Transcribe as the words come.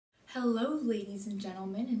Hello, ladies and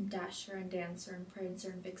gentlemen, and Dasher and Dancer and Prancer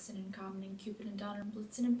and Vixen and Comet and Cupid and Donner and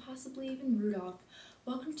Blitzen and possibly even Rudolph.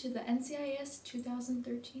 Welcome to the NCIS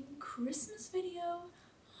 2013 Christmas video.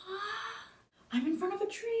 I'm in front of a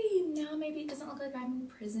tree! Now maybe it doesn't look like I'm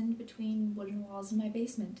imprisoned between wooden walls in my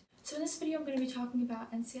basement. So in this video I'm going to be talking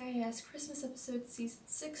about NCIS Christmas episodes season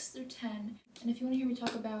 6 through 10. And if you want to hear me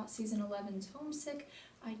talk about season 11's Homesick,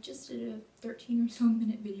 I just did a 13 or so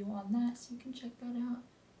minute video on that, so you can check that out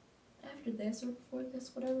after this or before this,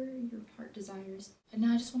 whatever your heart desires. And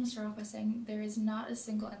now I just want to start off by saying there is not a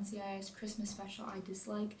single NCIS Christmas special I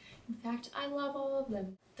dislike. In fact, I love all of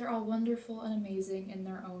them. They're all wonderful and amazing in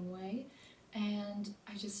their own way, and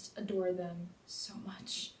I just adore them so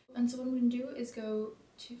much. And so what I'm going to do is go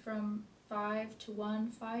from 5 to 1,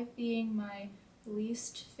 5 being my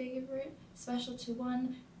least favorite, special to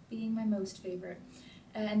 1 being my most favorite.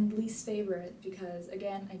 And least favorite because,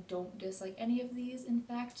 again, I don't dislike any of these. In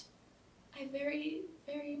fact, I very,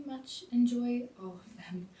 very much enjoy all of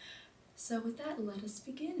them. So with that, let us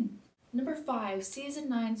begin. Number 5, Season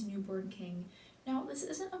 9's Newborn King. Now, this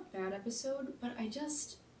isn't a bad episode, but I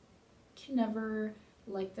just can never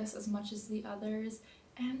like this as much as the others.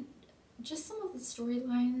 And just some of the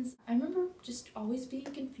storylines, I remember just always being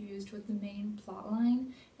confused with the main plot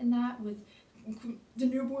line in that, with the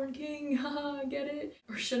newborn king, haha, get it?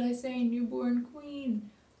 Or should I say newborn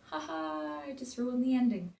queen? Haha, I just ruined the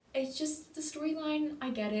ending. It's just the storyline, I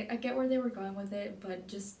get it, I get where they were going with it,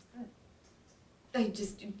 but it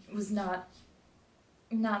was not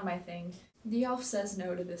my thing. The elf says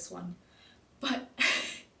no to this one. But,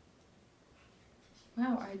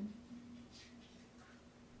 wow,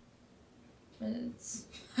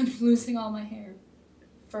 I'm losing all my hair.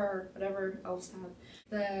 Fur, whatever elves have.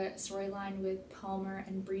 The storyline with Palmer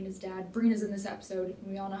and Brina's dad. Brina's in this episode,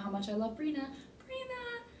 and we all know how much I love Brina.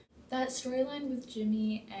 That storyline with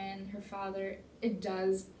Jimmy and her father, it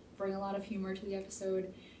does bring a lot of humor to the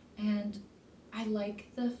episode, and I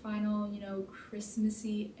like the final,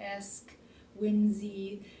 Christmassy-esque,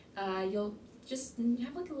 whimsy. You'll just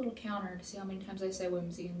have like a little counter to see how many times I say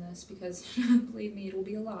whimsy in this, because believe me, it'll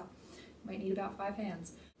be a lot. Might need about 5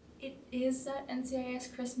 hands. It is that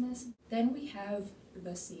NCIS Christmas. Then we have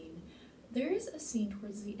the scene. There is a scene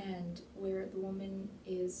towards the end where the woman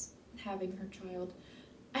is having her child,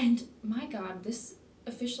 and my god, this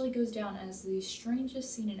officially goes down as the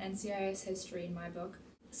strangest scene in NCIS history in my book.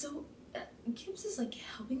 So Gibbs is like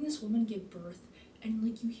helping this woman give birth, and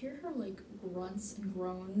like you hear her like grunts and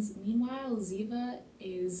groans. Meanwhile, Ziva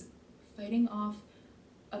is fighting off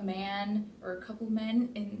a man or a couple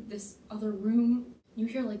men in this other room. You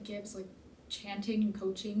hear like Gibbs like chanting and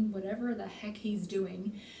coaching, whatever the heck he's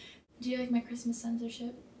doing. Do you like my Christmas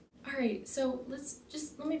censorship? Alright, so let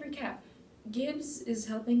me recap. Gibbs is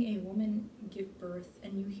helping a woman give birth,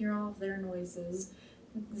 and you hear all of their noises.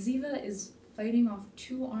 Ziva is fighting off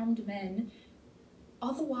 2 armed men.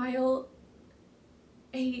 All the while,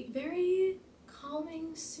 a very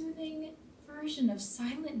calming, soothing version of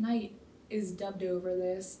Silent Night is dubbed over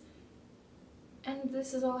this. And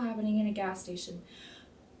this is all happening in a gas station.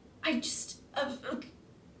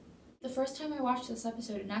 The first time I watched this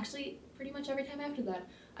episode, and actually pretty much every time after that,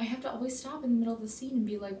 I have to always stop in the middle of the scene and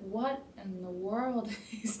be like, what in the world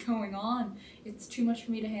is going on? It's too much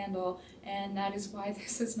for me to handle, and that is why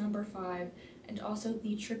this is number 5, and also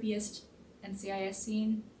the trippiest NCIS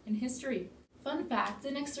scene in history. Fun fact,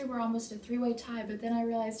 the next 3 were almost a 3-way tie, but then I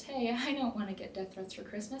realized, hey, I don't want to get death threats for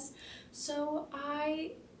Christmas, so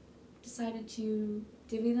I decided to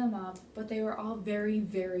divvy them up, but they were all very,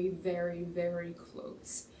 very, very, very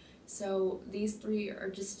close. So these 3 are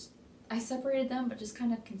just, I separated them, but just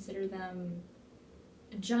kind of consider them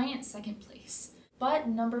a giant second place. But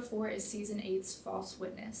number 4 is season 8's False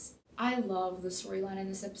Witness. I love the storyline in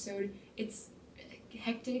this episode. It's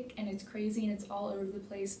hectic and it's crazy and it's all over the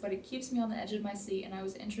place, but it keeps me on the edge of my seat, and I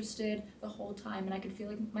was interested the whole time, and I could feel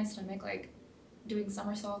like my stomach like doing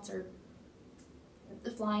somersaults or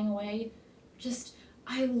flying away. Just,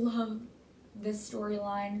 I love this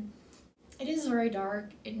storyline. It is very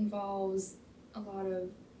dark. It involves a lot of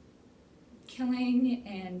killing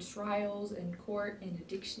and trials and court and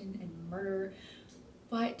addiction and murder,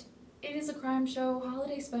 but it is a crime show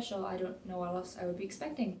holiday special. I don't know what else I would be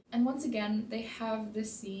expecting. And once again, they have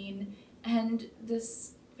this scene and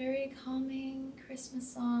this very calming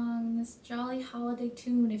Christmas song, this jolly holiday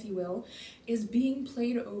tune, if you will, is being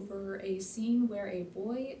played over a scene where a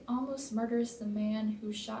boy almost murders the man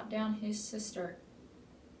who shot down his sister.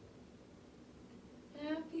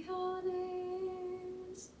 Happy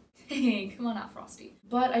holidays! Hey, come on out, Frosty.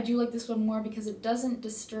 But I do like this one more because it doesn't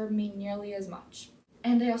disturb me nearly as much.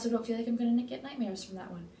 And I also don't feel like I'm gonna get nightmares from that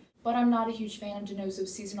one. But I'm not a huge fan of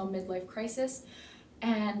Denozo's seasonal midlife crisis,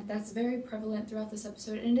 and that's very prevalent throughout this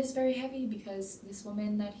episode, and it is very heavy because this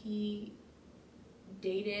woman that he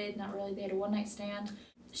dated, not really, they had a one-night stand,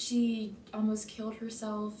 she almost killed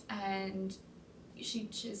herself, and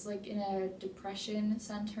she's like in a depression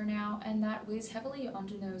center now, and that weighs heavily on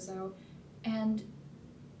Denozo. And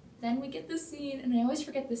then we get this scene, and I always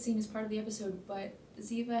forget this scene is part of the episode, but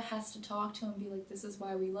Ziva has to talk to him and be like, this is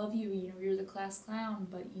why we love you, you know, you're the class clown,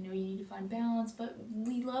 but you know, you need to find balance, but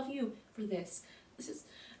we love you for this.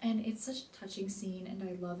 And it's such a touching scene, and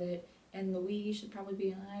I love it, and Louis should probably be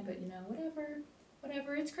an I, but you know,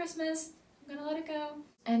 whatever, it's Christmas, I'm gonna let it go.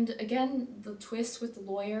 And again, the twist with the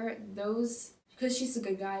lawyer, those, because she's the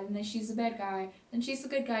good guy, and then she's the bad guy, then she's the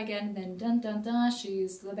good guy again, and then dun dun dun,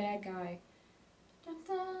 she's the bad guy. Dun,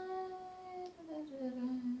 dun, dun,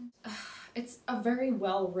 dun, dun. It's a very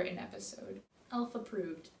well written episode. Elf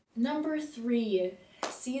approved. Number 3,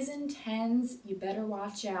 season 10's You Better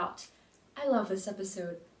Watch Out. I love this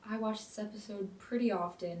episode. I watch this episode pretty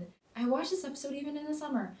often. I watch this episode even in the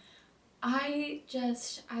summer. I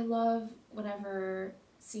love whenever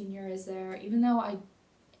Senior is there. Even though I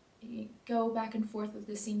go back and forth with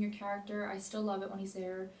the Senior character, I still love it when he's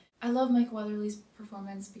there. I love Mike Weatherly's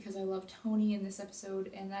performance because I love Tony in this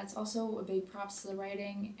episode, and that's also a big props to the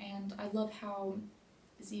writing, and I love how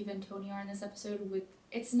Ziva and Tony are in this episode with,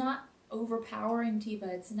 it's not overpowering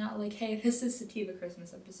Tiva, it's not like, hey, this is the Tiva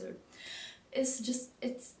Christmas episode. It's just,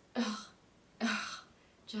 it's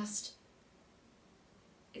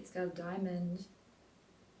got a diamond.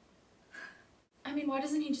 I mean, why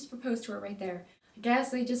doesn't he just propose to her right there? I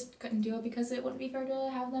guess they just couldn't do it because it wouldn't be fair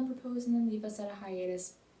to have them propose and then leave us at a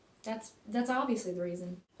hiatus. That's obviously the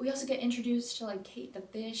reason. We also get introduced to like Kate the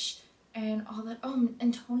fish and all that. Oh,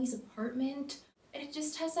 and Tony's apartment. And it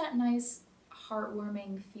just has that nice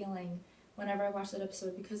heartwarming feeling whenever I watch that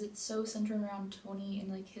episode because it's so centered around Tony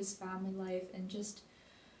and like his family life and just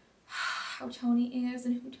how Tony is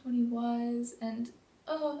and who Tony was, and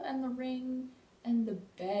and the ring and the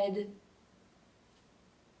bed.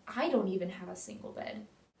 I don't even have a single bed.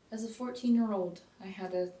 As a 14-year-old, I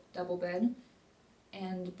had a double bed.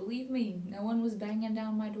 And believe me, no one was banging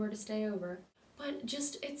down my door to stay over. But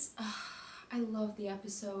just, I love the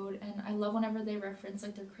episode, and I love whenever they reference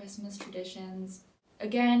like their Christmas traditions.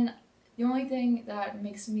 Again, the only thing that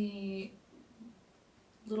makes me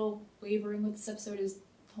a little wavering with this episode is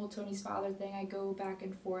the whole Tony's father thing. I go back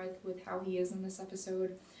and forth with how he is in this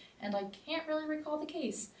episode, and I can't really recall the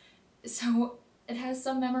case. So it has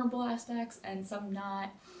some memorable aspects and some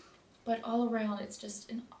not. But all around, it's just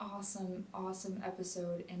an awesome, awesome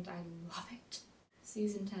episode, and I love it.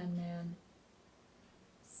 Season 10, man.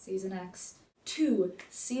 Season X. 2,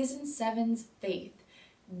 Season 7's Faith.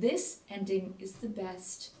 This ending is the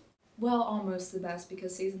best. Well, almost the best,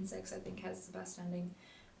 because Season 6, I think, has the best ending.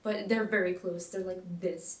 But they're very close. They're like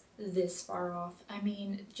this far off. I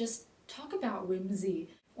mean, just talk about whimsy.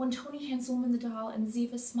 When Tony hands the woman the doll and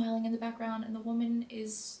Ziva's smiling in the background and the woman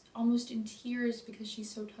is almost in tears because she's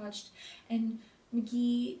so touched, and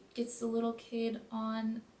McGee gets the little kid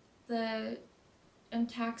on the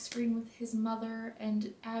tack screen with his mother,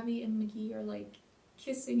 and Abby and McGee are like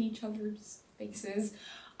kissing each other's faces.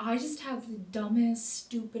 I just have the dumbest,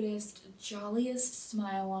 stupidest, jolliest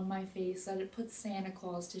smile on my face that it puts Santa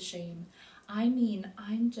Claus to shame. I mean,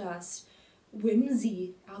 I'm just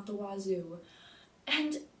whimsy out the wazoo.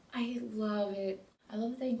 And I love it. I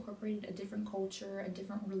love that they incorporated a different culture, a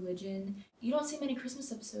different religion. You don't see many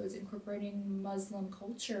Christmas episodes incorporating Muslim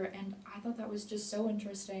culture, and I thought that was just so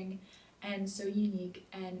interesting and so unique,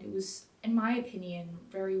 and it was, in my opinion,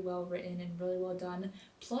 very well written and really well done.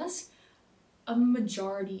 Plus,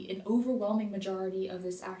 an overwhelming majority of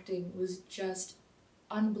this acting was just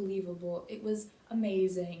unbelievable. It was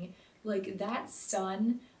amazing. Like, that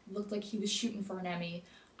son looked like he was shooting for an Emmy.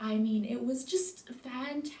 I mean, it was just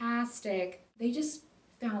fantastic. They just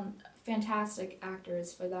found fantastic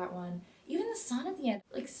actors for that one. Even the son at the end.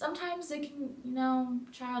 Like, sometimes they can, you know,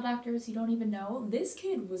 child actors you don't even know. This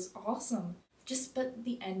kid was awesome. But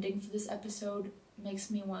the ending for this episode makes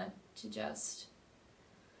me want to just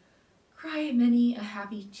cry many a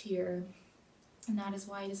happy tear. And that is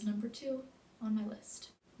why it is number 2 on my list.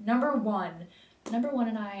 Number 1. Number 1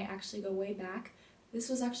 and I actually go way back. This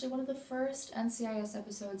was actually one of the first NCIS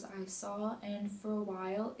episodes I saw, and for a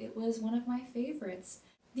while it was one of my favorites.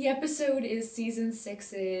 The episode is Season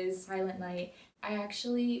 6's Silent Night. I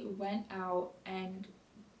actually went out and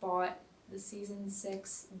bought the Season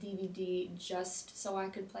 6 DVD just so I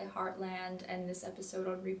could play Heartland and this episode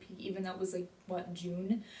on repeat, even though it was like, what,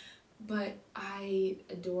 June? But I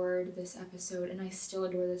adored this episode, and I still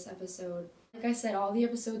adore this episode. Like I said, all the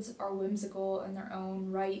episodes are whimsical in their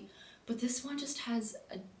own right, but this one just has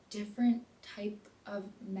a different type of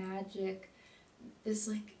magic, this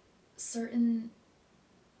like certain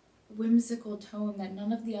whimsical tone that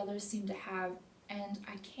none of the others seem to have, and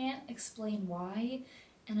I can't explain why,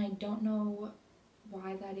 and I don't know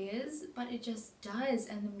why that is, but it just does.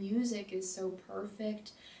 And the music is so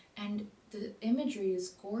perfect, and the imagery is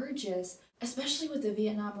gorgeous, especially with the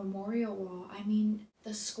Vietnam Memorial Wall. I mean,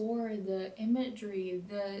 the score, the imagery,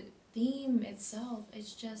 the theme itself,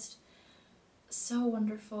 it's just so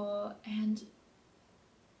wonderful, and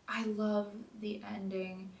I love the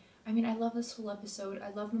ending. I mean, I love this whole episode.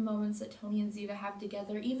 I love the moments that Tony and Ziva have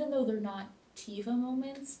together. Even though they're not Tiva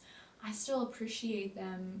moments, I still appreciate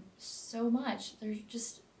them so much. They're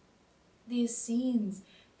just these scenes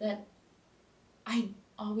that I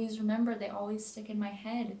always remember. They always stick in my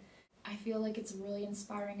head. I feel like it's a really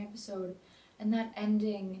inspiring episode. And that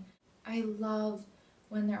ending, I love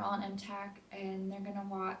when they're on MTAC and they're gonna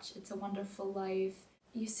watch It's a Wonderful Life.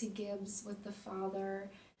 You see Gibbs with the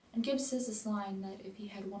father, and Gibbs says this line that if he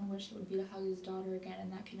had one wish, it would be to hug his daughter again,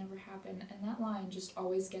 and that can never happen. And that line just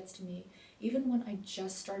always gets to me. Even when I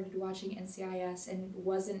just started watching NCIS and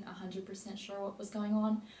wasn't 100% sure what was going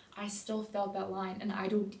on, I still felt that line, and I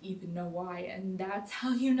don't even know why. And that's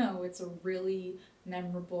how you know it's a really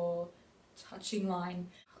memorable, touching line.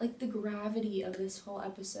 Like, the gravity of this whole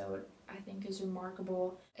episode, I think, is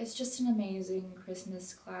remarkable. It's just an amazing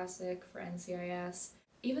Christmas classic for NCIS.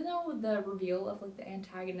 Even though the reveal of like the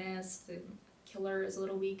antagonist, the killer, is a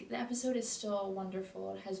little weak, the episode is still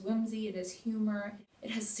wonderful. It has whimsy, it has humor,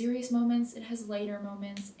 it has serious moments, it has lighter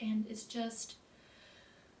moments, and it's just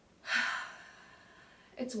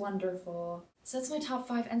it's wonderful. So that's my top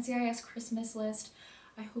 5 NCIS Christmas list.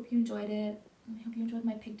 I hope you enjoyed it. I hope you enjoyed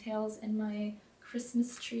my pigtails and my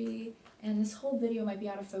Christmas tree. And this whole video might be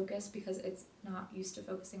out of focus because it's not used to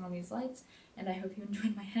focusing on these lights. And I hope you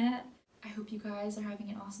enjoyed my hat. I hope you guys are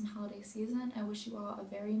having an awesome holiday season. I wish you all a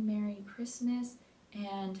very Merry Christmas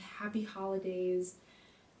and Happy Holidays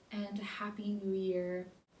and a Happy New Year.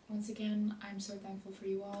 Once again, I'm so thankful for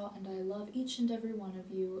you all, and I love each and every one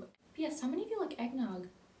of you. P.S. How many of you like eggnog?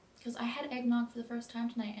 Because I had eggnog for the first time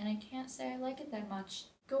tonight, and I can't say I like it that much.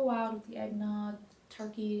 Go wild with the eggnog,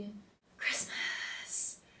 turkey,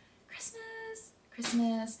 Christmas, Christmas,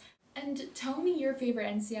 Christmas. And tell me your favorite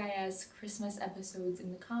NCIS Christmas episodes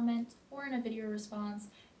in the comments or in a video response,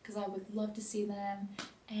 because I would love to see them.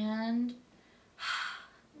 And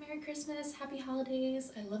Merry Christmas, Happy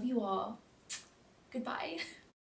Holidays, I love you all. Goodbye.